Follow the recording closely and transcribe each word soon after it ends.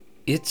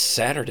It's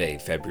Saturday,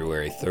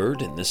 February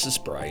 3rd, and this is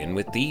Brian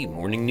with the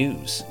Morning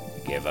News.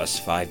 Give us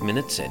 5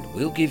 minutes and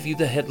we'll give you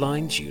the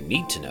headlines you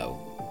need to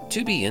know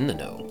to be in the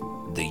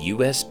know. The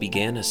U.S.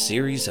 began a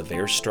series of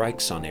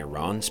airstrikes on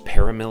Iran's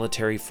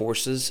paramilitary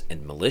forces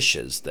and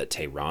militias that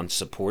Tehran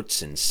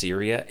supports in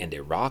Syria and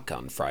Iraq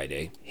on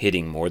Friday,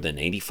 hitting more than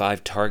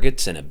 85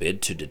 targets in a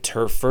bid to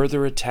deter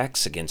further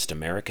attacks against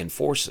American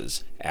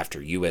forces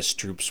after U.S.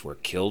 troops were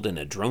killed in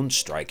a drone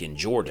strike in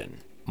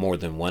Jordan. More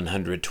than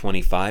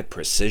 125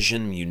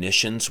 precision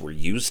munitions were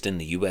used in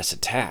the U.S.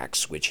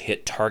 attacks, which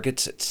hit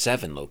targets at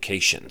 7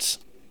 locations.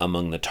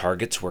 Among the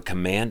targets were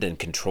command and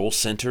control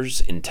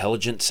centers,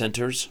 intelligence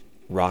centers,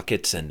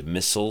 rockets and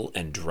missile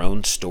and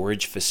drone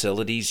storage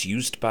facilities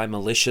used by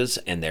militias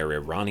and their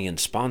Iranian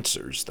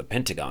sponsors, the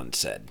Pentagon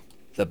said.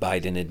 The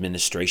Biden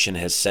administration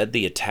has said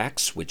the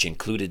attacks, which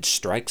included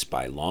strikes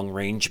by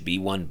long-range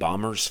B-1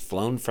 bombers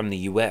flown from the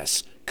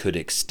U.S., could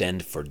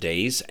extend for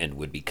days and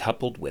would be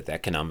coupled with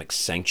economic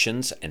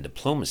sanctions and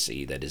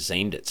diplomacy that is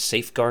aimed at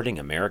safeguarding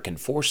American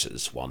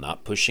forces while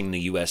not pushing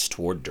the U.S.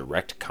 toward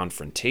direct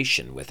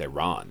confrontation with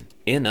Iran.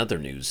 In other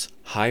news,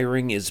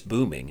 hiring is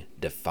booming,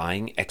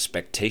 defying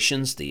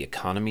expectations the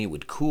economy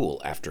would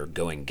cool after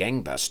going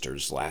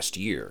gangbusters last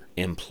year.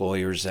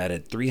 Employers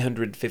added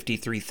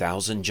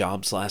 353,000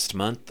 jobs last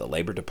month, the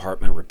Labor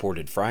Department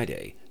reported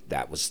Friday.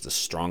 That was the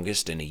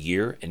strongest in a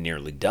year and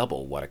nearly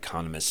double what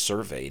economists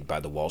surveyed by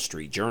the Wall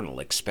Street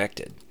Journal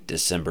expected.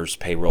 December's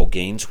payroll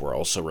gains were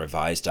also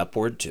revised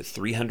upward to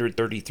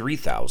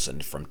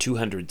 333,000 from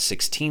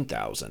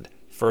 216,000,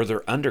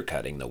 further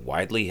undercutting the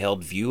widely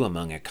held view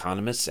among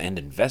economists and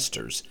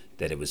investors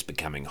that it was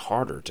becoming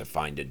harder to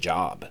find a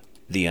job.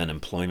 The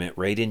unemployment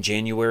rate in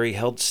January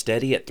held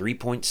steady at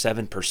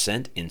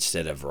 3.7%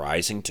 instead of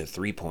rising to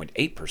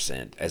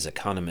 3.8% as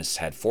economists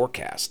had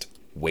forecast.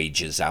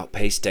 Wages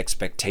outpaced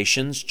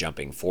expectations,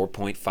 jumping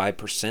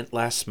 4.5%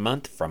 last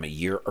month from a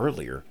year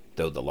earlier,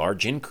 though the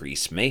large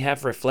increase may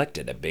have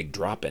reflected a big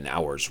drop in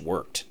hours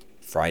worked.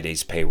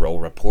 Friday's payroll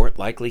report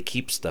likely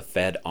keeps the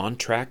Fed on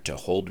track to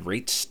hold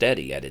rates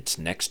steady at its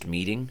next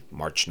meeting,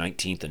 March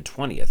 19th and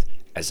 20th,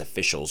 as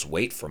officials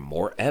wait for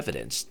more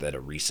evidence that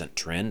a recent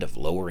trend of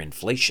lower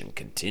inflation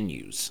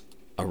continues.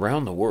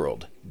 Around the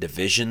world,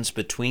 divisions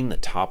between the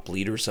top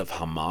leaders of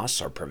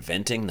Hamas are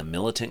preventing the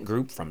militant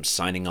group from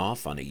signing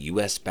off on a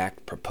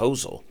U.S.-backed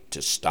proposal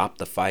to stop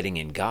the fighting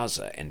in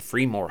Gaza and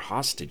free more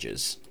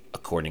hostages,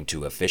 according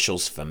to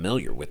officials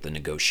familiar with the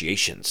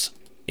negotiations.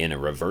 In a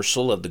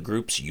reversal of the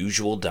group's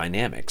usual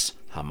dynamics,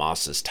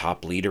 Hamas's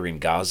top leader in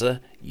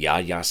Gaza,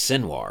 Yahya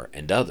Sinwar,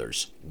 and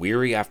others,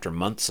 weary after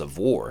months of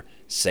war,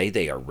 say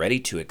they are ready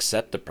to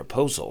accept the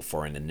proposal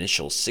for an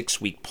initial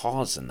 6-week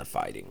pause in the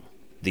fighting.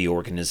 The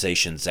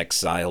organization's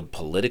exiled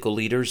political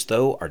leaders,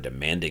 though, are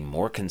demanding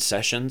more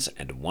concessions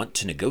and want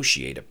to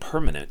negotiate a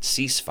permanent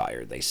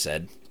ceasefire, they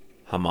said.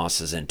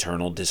 Hamas's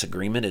internal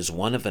disagreement is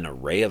one of an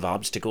array of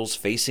obstacles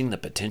facing the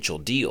potential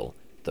deal,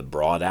 the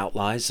broad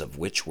outlines of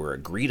which were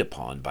agreed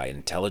upon by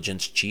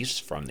intelligence chiefs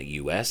from the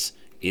U.S.,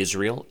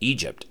 Israel,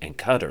 Egypt, and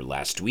Qatar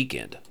last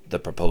weekend. The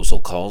proposal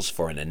calls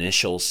for an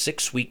initial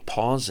 6-week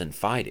pause in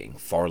fighting,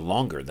 far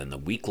longer than the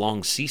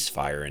week-long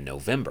ceasefire in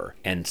November,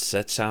 and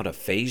sets out a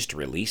phased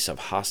release of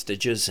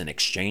hostages in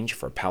exchange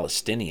for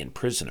Palestinian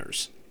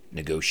prisoners.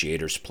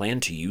 Negotiators plan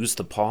to use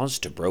the pause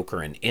to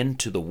broker an end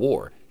to the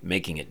war,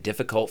 making it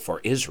difficult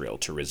for Israel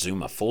to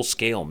resume a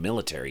full-scale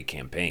military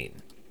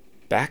campaign.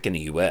 Back in the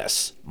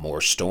U.S.,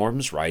 more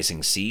storms,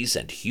 rising seas,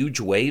 and huge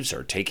waves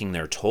are taking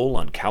their toll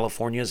on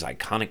California's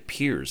iconic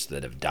piers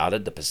that have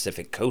dotted the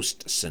Pacific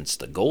coast since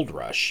the gold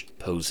rush,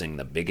 posing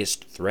the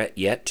biggest threat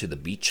yet to the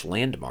beach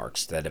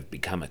landmarks that have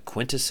become a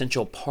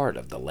quintessential part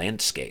of the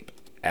landscape.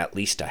 At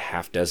least a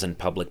half-dozen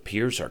public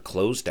piers are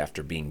closed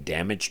after being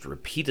damaged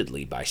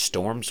repeatedly by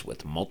storms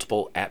with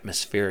multiple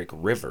atmospheric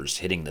rivers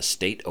hitting the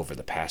state over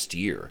the past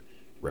year.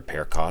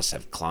 Repair costs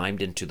have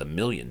climbed into the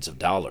millions of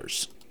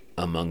dollars.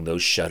 Among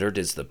those shuttered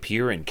is the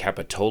pier in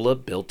Capitola,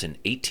 built in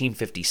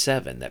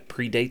 1857, that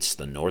predates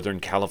the Northern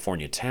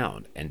California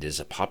town and is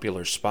a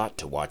popular spot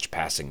to watch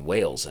passing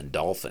whales and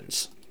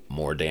dolphins.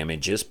 More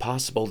damage is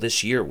possible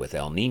this year with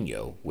El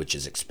Niño, which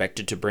is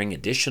expected to bring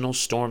additional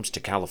storms to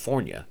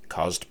California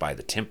caused by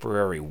the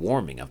temporary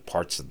warming of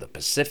parts of the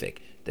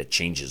Pacific that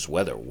changes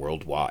weather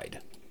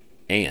worldwide.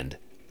 And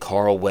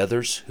Carl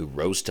Weathers, who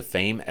rose to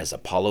fame as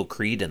Apollo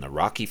Creed in the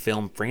Rocky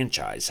film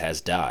franchise,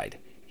 has died.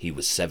 He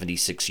was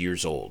 76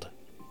 years old.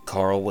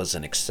 Carl was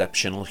an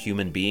exceptional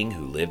human being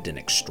who lived an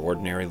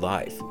extraordinary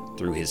life.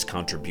 Through his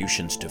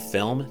contributions to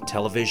film,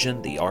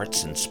 television, the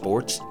arts, and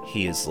sports,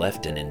 he has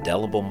left an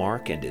indelible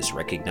mark and is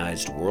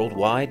recognized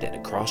worldwide and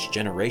across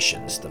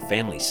generations, the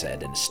family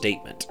said in a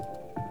statement.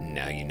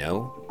 Now you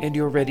know, and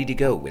you're ready to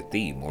go with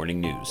the Morning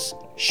News.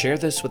 Share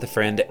this with a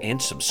friend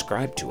and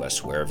subscribe to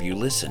us wherever you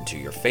listen to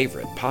your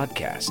favorite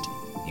podcast.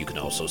 You can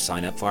also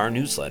sign up for our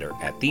newsletter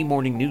at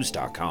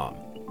themorningnews.com.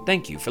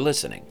 Thank you for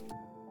listening.